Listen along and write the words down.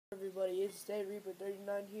everybody, it's Dead Reaper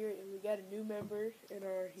 39 here, and we got a new member in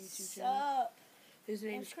our YouTube channel. Sup? His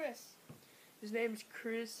name's Chris. His name's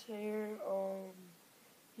Chris here.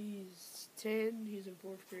 He's 10. He's in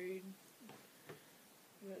 4th grade.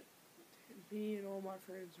 But me and all my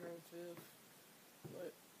friends are in 5th.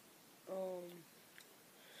 But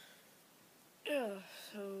yeah.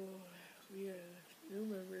 So we got a new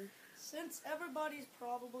member. Since everybody's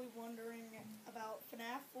probably wondering about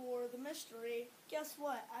Fnaf 4, the mystery, guess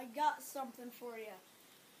what? I got something for you.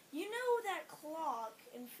 You know that clock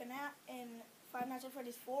in Fnaf in Five Nights at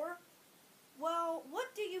Freddy's 4? Well,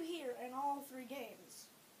 what do you hear in all 3 games?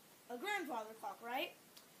 A grandfather clock, right?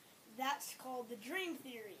 That's called the dream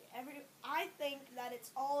theory. I think that it's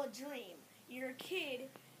all a dream. You're a kid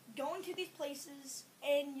going to these places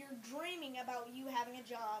and you're dreaming about you having a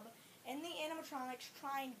job and the animatronics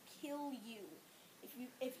trying to kill you.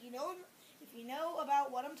 If you know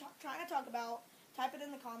about what I'm trying to talk about, type it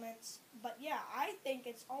in the comments. But yeah, I think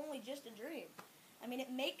it's only just a dream. I mean,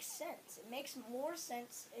 it makes sense. It makes more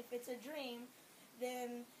sense if it's a dream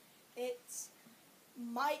than it's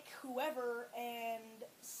Mike whoever and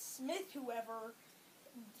Smith whoever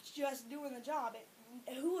just doing the job.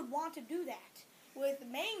 Who would want to do that? With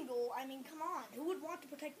Mangle, I mean, come on. Who would want to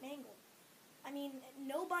protect Mangle? I mean,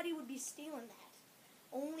 nobody would be stealing that.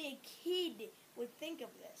 Only a kid would think of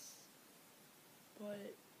this.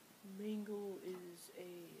 But Mangle is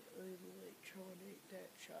an electronic that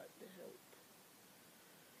shot to help.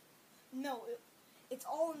 No, it's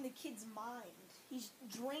all in the kid's mind. He's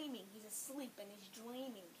dreaming. He's asleep and he's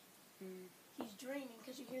dreaming. He's dreaming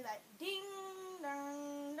because you hear that ding,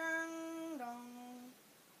 dong, dong, dong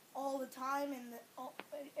all the time, and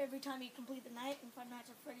every time you complete the night in Five Nights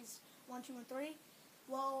at Freddy's 1, 2, and 3.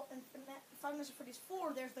 Well, in Five Nights at Freddy's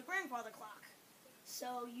 4, there's the grandfather clock.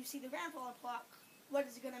 So you see the grandfather clock. What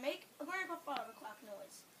is it going to make? A grandfather clock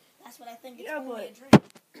noise. That's what I think. It's only a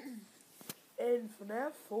dream. In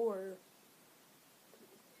FNAF 4,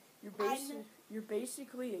 you're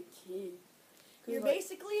basically a kid. You're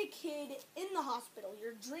basically a kid in the hospital.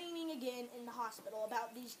 You're dreaming again in the hospital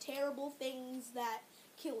about these terrible things that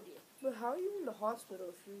killed you. But how are you in the hospital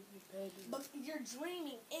if you're dead? But you're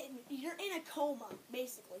dreaming. You're in a coma,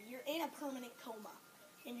 basically. You're in a permanent coma,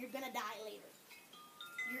 and you're going to die later.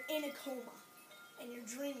 You're in a coma, and you're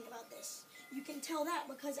dreaming about this. You can tell that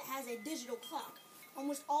because it has a digital clock.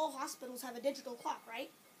 Almost all hospitals have a digital clock, right?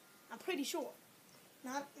 I'm pretty sure.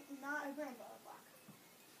 Not a grandfather clock.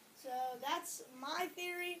 So that's my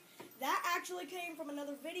theory. That actually came from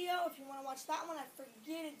another video. If you want to watch that one, I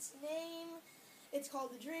forget its name. It's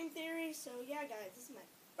called The Dream Theory. So yeah, guys, this is my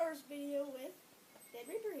first video with Dead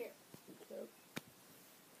Reaper here. Yep.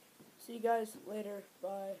 See you guys later.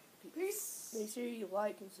 Bye. Peace. Make sure you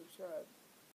like and subscribe.